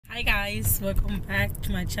Hi guys, welcome back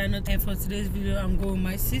to my channel, and for today's video I'm going with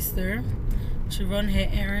my sister to run her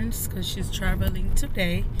errands because she's traveling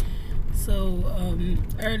today. So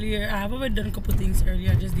earlier I've already done a couple things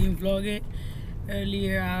earlier, I just didn't vlog it.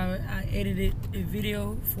 Earlier I edited a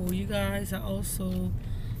video for you guys. I also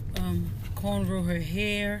cornrow her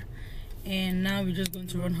hair, and now we're just going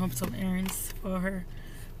to run home some errands for her.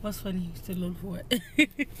 What's funny, you still load for it.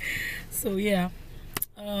 So yeah,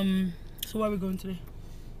 so where are we going today?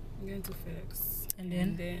 We're going to FedEx. And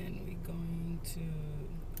then we're going to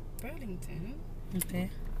Burlington.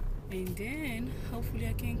 Okay. And then hopefully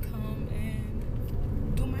I can come and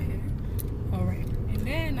do my hair. Alright. And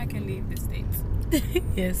then I can leave the States.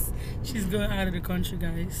 Yes, she's going out of the country,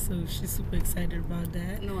 guys. So she's super excited about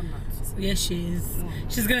that. No, I'm not. So, yes, she is. No,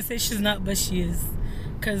 she's gonna say she's not, but she is.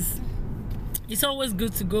 Because it's always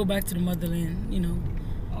good to go back to the motherland, you know.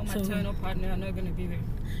 Oh, my eternal partner are not going to be there.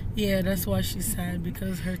 Yeah, that's why she's sad,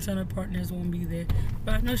 because her eternal partners won't be there.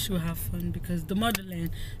 But I know she'll have fun, because the motherland,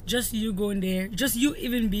 just you going there, just you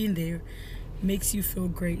even being there, makes you feel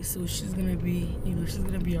great. So she's gonna be, you know, she's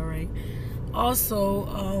gonna be all right. Also,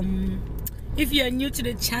 if you're new to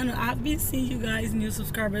the channel, I've been seeing you guys, new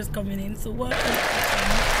subscribers coming in. So welcome.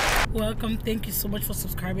 Thank you so much for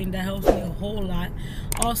subscribing. That helps me a whole lot.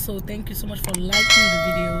 Also, thank you so much for liking the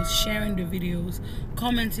videos, sharing the videos,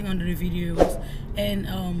 commenting on the videos, and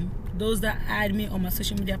those that add me on my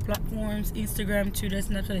social media platforms, Instagram, Twitter,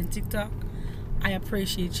 Snapchat, and TikTok. I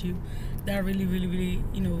appreciate you. That really,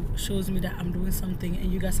 you know, shows me that I'm doing something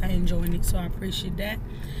and you guys are enjoying it, so I appreciate that.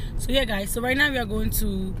 So yeah, guys, so right now we are going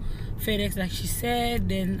to FedEx, like she said.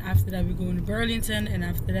 Then after that we're going to Burlington, and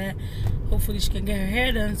after that hopefully she can get her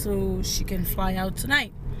hair done so she can fly out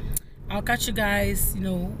tonight. I'll catch you guys, you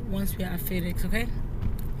know, once we are at FedEx. Okay,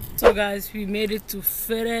 so guys, we made it to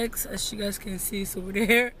FedEx. As you guys can see, it's over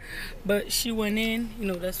there, but she went in, you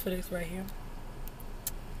know, that's FedEx right here.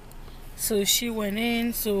 So she went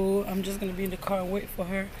in, so I'm just gonna be in the car and wait for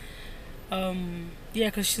her. Yeah,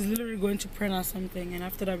 because she's literally going to print out something, and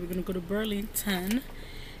after that we're gonna go to Burlington.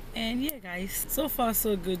 And yeah, guys, so far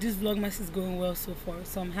so good. This Vlogmas is going well so far,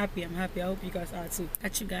 so I'm happy. I hope you guys are too.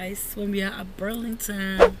 Catch you guys when we are at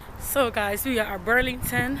Burlington. So guys, we are at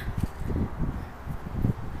Burlington.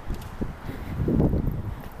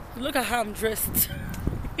 Look at how I'm dressed.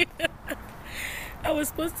 I was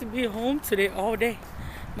supposed to be home today all day.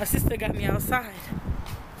 My sister got me outside,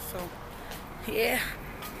 so yeah,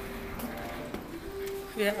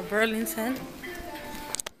 we are at Burlington.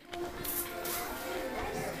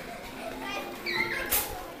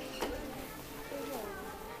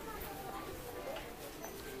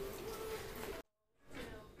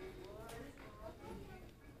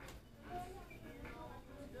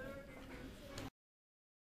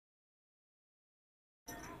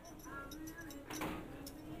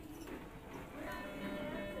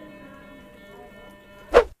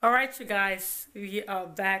 All right, you guys, we are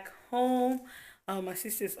back home. My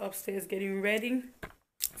sister's upstairs getting ready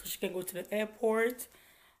so she can go to the airport.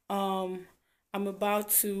 I'm about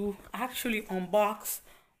to actually unbox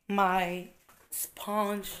my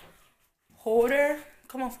sponge holder.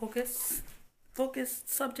 Come on, focus.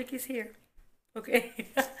 Subject is here. Okay.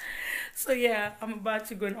 So yeah, I'm about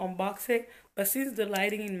to go and unbox it, but since the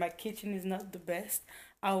lighting in my kitchen is not the best,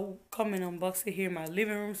 I'll come and unbox it here in my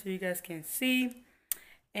living room so you guys can see.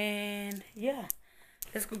 And yeah,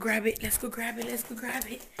 let's go grab it.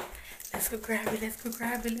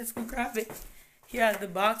 Here are the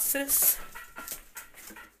boxes.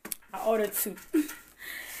 I ordered 2.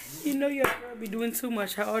 You know your girl be doing too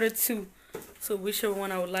much. I ordered 2, so whichever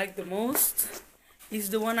one I would like the most is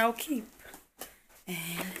the one I'll keep. And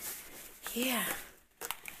yeah,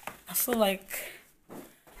 I feel like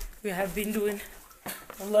we have been doing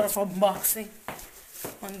a lot of unboxing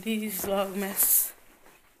on these Vlogmas.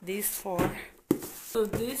 These 4. So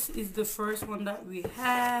this is the first one that we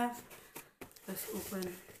have. Let's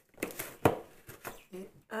open it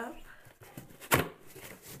up.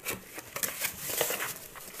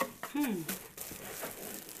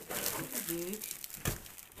 Big.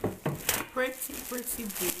 Pretty big.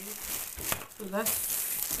 So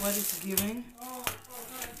that's what it's giving.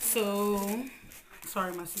 So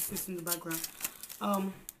sorry, my sister's in the background.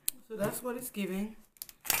 So that's what it's giving.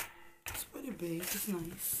 It's pretty big. It's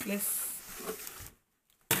nice. Let's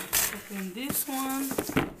open this one.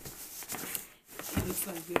 It looks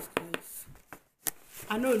like this, guys.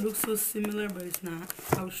 I know it looks so similar, but it's not.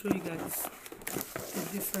 I'll show you guys the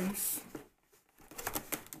difference.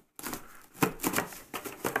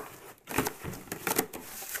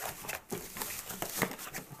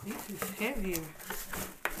 This is heavier.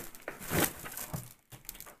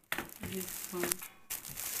 This one.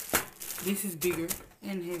 This is bigger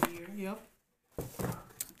and heavier. Yep. I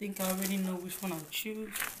think I already know which one I'll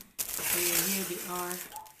choose. So yeah, here they are.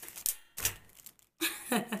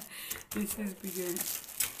 This is bigger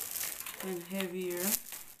and heavier.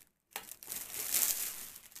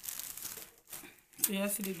 So yeah,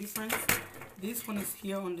 see the difference? This one is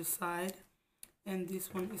here on the side and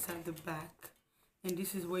this one is at the back. And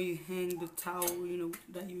this is where you hang the towel, you know,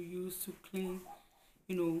 that you use to clean,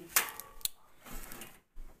 you know,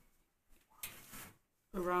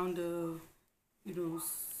 around the, you know,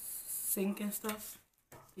 sink and stuff.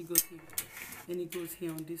 It goes here. And it goes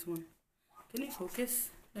here on this one. Can you focus?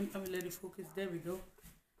 I will let it focus. There we go.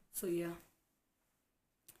 So yeah.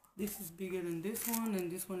 This is bigger than this one,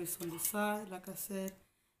 and this one is on the side, like I said.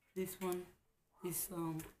 This one is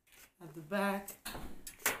at the back.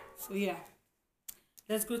 So yeah.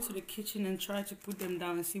 Let's go to the kitchen and try to put them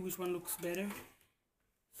down and see which one looks better.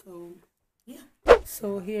 So yeah.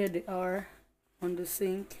 So here they are on the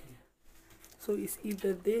sink. So it's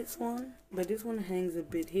either this one, but this one hangs a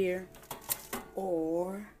bit here,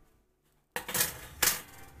 or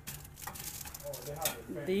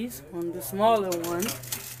this one, the smaller one,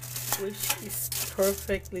 which is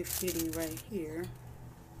perfectly fitting right here.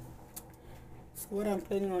 So what I'm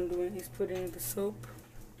planning on doing is putting the soap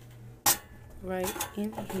right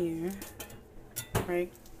in here,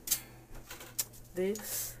 right?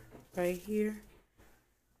 This right here,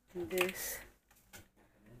 and this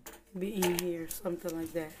be in here, something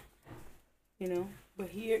like that, you know. But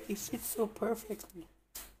here it fits so perfectly.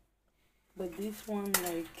 But this one,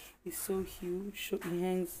 like, is so huge, so it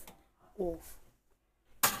hangs off.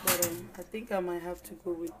 But I think I might have to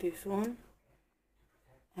go with this one.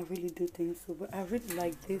 I really do think so. But I really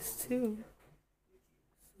like this too.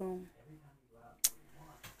 So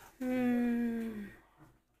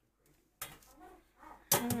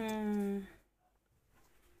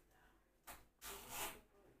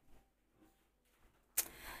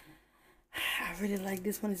I really like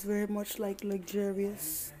this one. It's very much like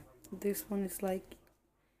luxurious. This one is like,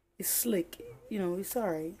 it's slick, you know, it's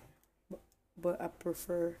alright, but I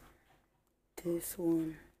prefer this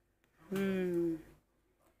one.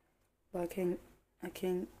 But I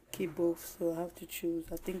can't keep both, so I have to choose.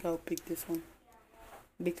 I think I'll pick this one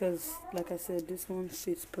because, like I said, this one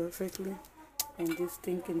fits perfectly, and this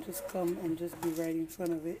thing can just come and just be right in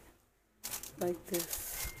front of it like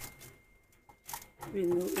this with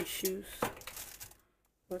no issues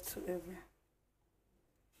whatsoever.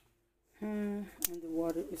 And the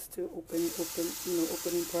water is still opening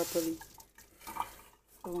properly.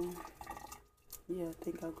 So yeah, I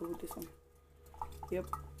think I'll go with this one. Yep.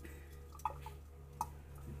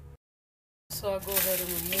 So I'll go ahead and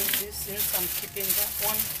remove this since I'm keeping that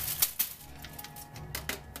one.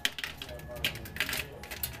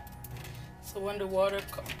 So when the water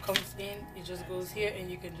comes in, it just goes here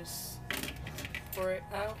and you can just pour it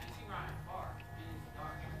out.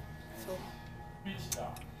 So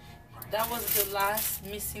that was the last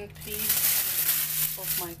missing piece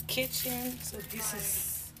of my kitchen. So this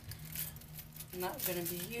is not gonna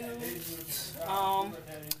be used.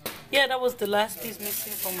 Yeah, that was the last piece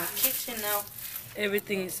missing from my kitchen. Now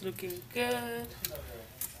everything is looking good.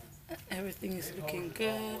 Everything is looking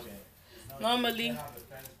good. Normally,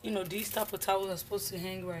 you know, these type of towels are supposed to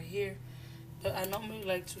hang right here, but I normally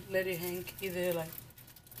like to let it hang either like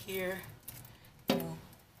here, you know,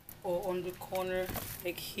 or on the corner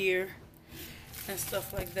like here and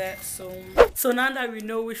stuff like that. So now that we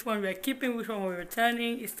know which one we're keeping, which one we're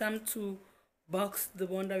returning, it's time to box the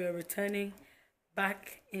one that we're returning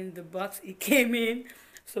back in the box it came in,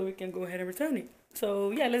 so we can go ahead and return it.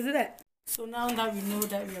 So yeah, let's do that. So now that we know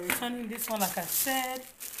that we are returning this one, like I said,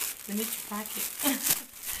 we need to pack it.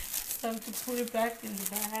 It's time to put it back in the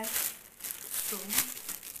bag. So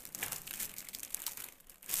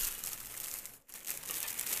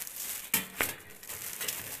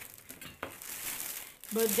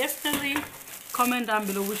but definitely comment down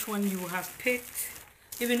below which one you have picked,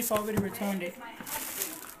 even if I already returned it.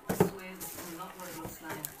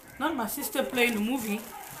 Not my sister playing the movie.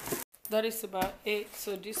 That is about it.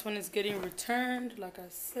 So this one is getting returned, like I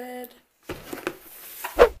said.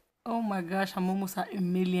 Oh my gosh, I'm almost at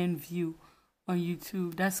 1 million views on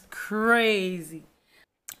YouTube. That's crazy.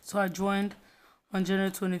 So I joined on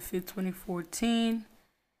January 25th, 2014,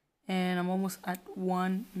 and I'm almost at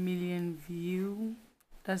 1 million views.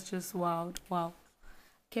 That's just wild. Wow.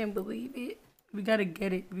 Can't believe it. We gotta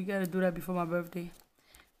get it. We gotta do that before my birthday.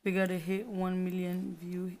 We gotta hit 1 million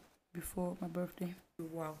views before my birthday.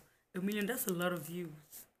 Wow. 1 million, that's a lot of views.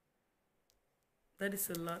 That is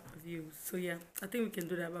a lot of views. So yeah, I think we can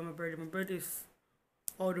do that by my birthday. My birthday is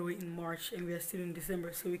all the way in March, and we are still in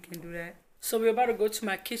December, so we can do that. So we're about to go to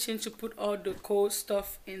my kitchen to put all the cold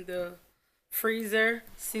stuff in the freezer,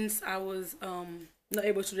 since I was not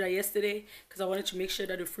able to do that yesterday because I wanted to make sure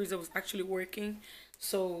that the freezer was actually working.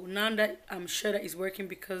 So now that I'm sure that it's working,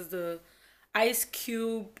 because the ice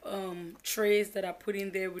cube trays that I put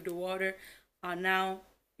in there with the water are now,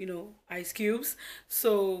 you know, ice cubes,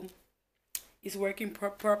 so it's working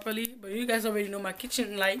properly. But you guys already know my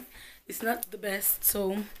kitchen light is not the best,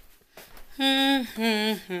 so let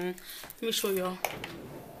me show y'all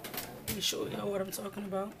what I'm talking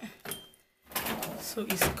about. So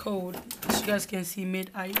it's cold, as you guys can see,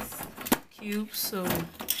 made ice cubes, so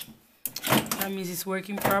that means it's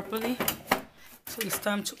working properly. So it's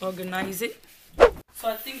time to organize it. So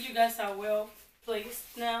I think you guys are well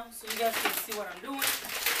placed now, so you guys can see what I'm doing.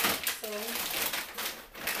 So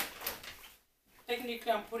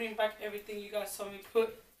technically I'm putting back everything you guys saw me put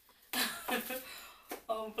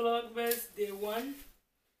on Vlogmas day 1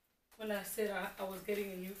 when I said I was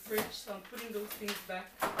getting a new fridge. So I'm putting those things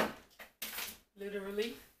back,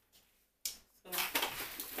 literally. So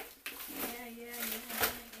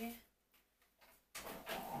yeah.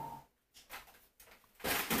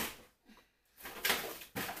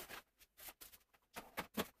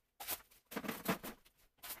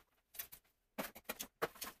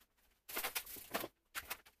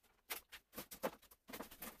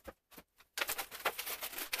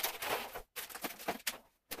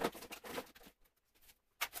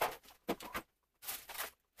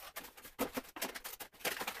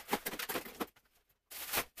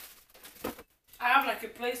 I have like a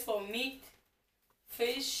place for meat,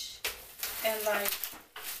 fish, and like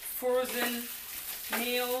frozen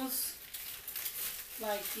meals,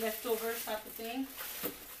 like leftovers type of thing.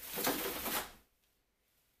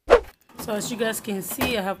 So as you guys can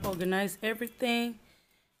see, I have organized everything.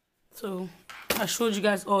 So I showed you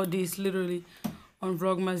guys all this literally on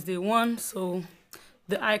Vlogmas day 1. So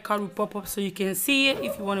the iCard will pop up so you can see it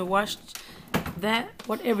if you want to watch that,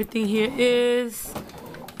 what everything here is.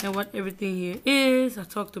 And what everything here is, I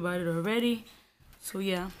talked about it already. So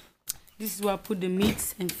yeah, this is where I put the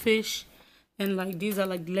meats and fish, and like these are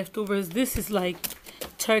like leftovers. This is like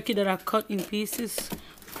turkey that I cut in pieces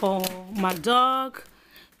for my dog,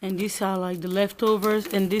 and these are like the leftovers,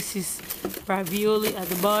 and this is ravioli at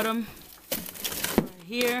the bottom right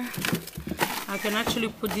here. I can actually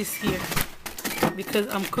put this here because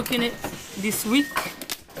I'm cooking it this week.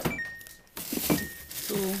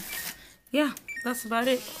 So yeah, that's about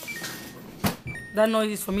it. That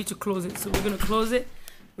noise is for me to close it, so we're gonna close it.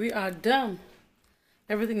 We are done.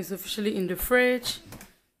 Everything is officially in the fridge.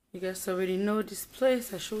 You guys already know this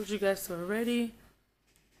place. I showed you guys already.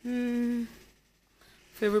 Favorite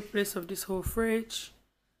place of this whole fridge.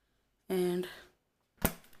 And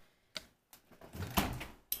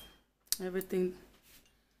everything.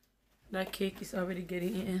 That cake is already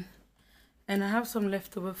getting in. And I have some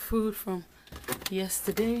leftover food from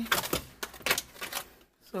yesterday.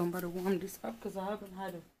 So I'm about to warm this up because I haven't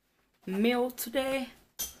had a meal today.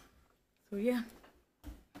 So yeah.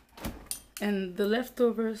 And the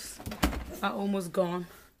leftovers are almost gone.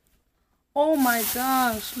 Oh my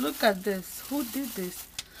gosh, look at this. Who did this?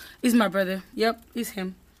 It's my brother. Yep, it's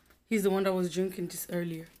him. He's the one that was drinking this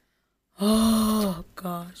earlier. Oh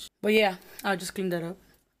gosh. But yeah, I'll just clean that up.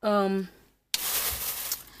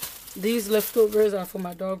 These leftovers are for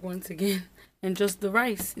my dog once again. And just the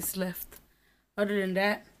rice is left. Other than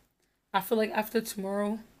that, I feel like after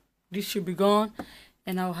tomorrow, this should be gone,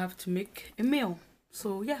 and I'll have to make a meal.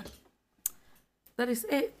 So yeah, that is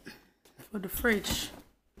it for the fridge.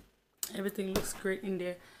 Everything looks great in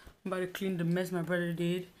there. I'm about to clean the mess my brother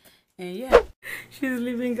did, and yeah, she's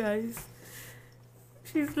leaving, guys.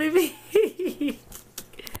 She's leaving.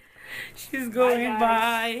 She's going.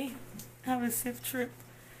 Bye. Have a safe trip.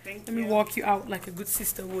 Thank Let me walk you out like a good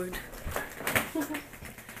sister would.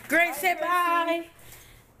 Grace, say bye.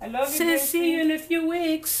 I love you. See you in a few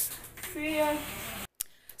weeks. See ya.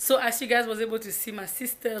 So as you guys was able to see, my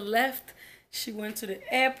sister left. She went to the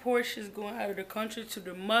airport. She's going out of the country to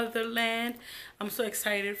the motherland. I'm so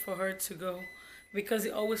excited for her to go because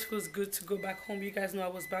it always feels good to go back home. You guys know I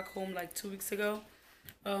was back home like 2 weeks ago.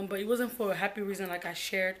 But it wasn't for a happy reason like I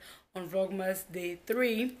shared on Vlogmas day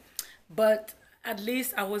 3. But at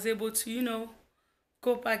least I was able to, you know,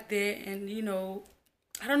 go back there and, you know,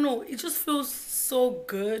 I don't know, it just feels so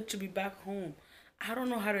good to be back home. I don't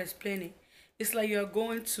know how to explain it. It's like you're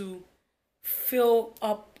going to fill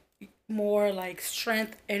up more like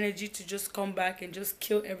strength, energy to just come back and just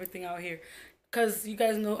kill everything out here. Because you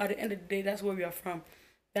guys know at the end of the day, that's where we are from.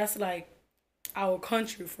 That's like our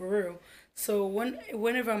country for real. So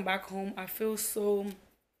whenever I'm back home, I feel so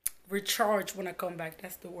recharged when I come back.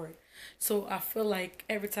 That's the word. So I feel like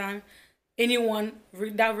every time anyone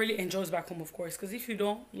that really enjoys back home, of course, because if you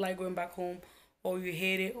don't like going back home, or you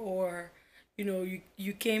hate it, or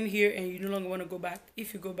you came here and you no longer want to go back,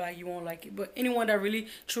 if you go back you won't like it. But anyone that really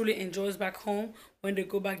truly enjoys back home, when they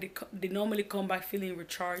go back, they normally come back feeling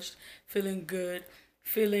recharged, feeling good,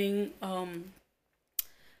 feeling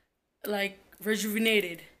like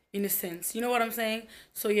rejuvenated in a sense. You know what I'm saying?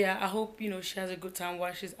 So yeah, I hope she has a good time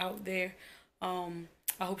while she's out there. I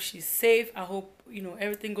hope she's safe. I hope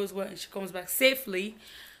everything goes well and she comes back safely.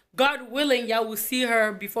 God willing, y'all will see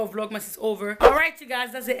her before Vlogmas is over. Alright, you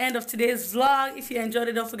guys, that's the end of today's vlog. If you enjoyed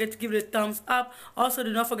it, don't forget to give it a thumbs up. Also,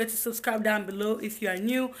 do not forget to subscribe down below if you are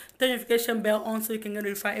new. Turn the notification bell on so you can get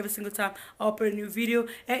notified every single time I upload a new video.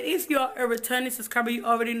 And if you are a returning subscriber, you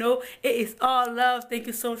already know it is all love. Thank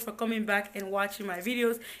you so much for coming back and watching my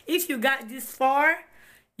videos. If you got this far,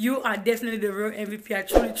 you are definitely the real MVP.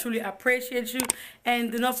 I truly appreciate you.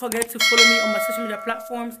 And do not forget to follow me on my social media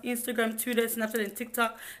platforms: Instagram, Twitter, Snapchat, and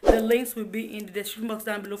TikTok. The links will be in the description box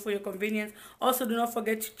down below for your convenience. Also, do not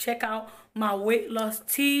forget to check out my weight loss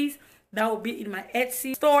teas. That will be in my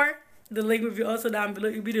Etsy store. The link will be also down below.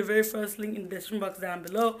 It will be the very first link in the description box down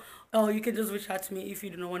below. Or you can just reach out to me if you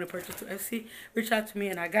do not want to purchase to Etsy. Reach out to me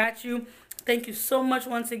and I got you. Thank you so much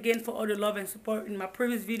once again for all the love and support in my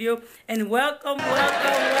previous video. And welcome to the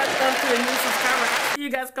new subscriber. I see you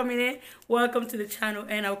guys coming in. Welcome to the channel.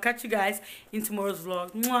 And I'll catch you guys in tomorrow's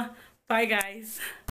vlog. Mwah. Bye, guys.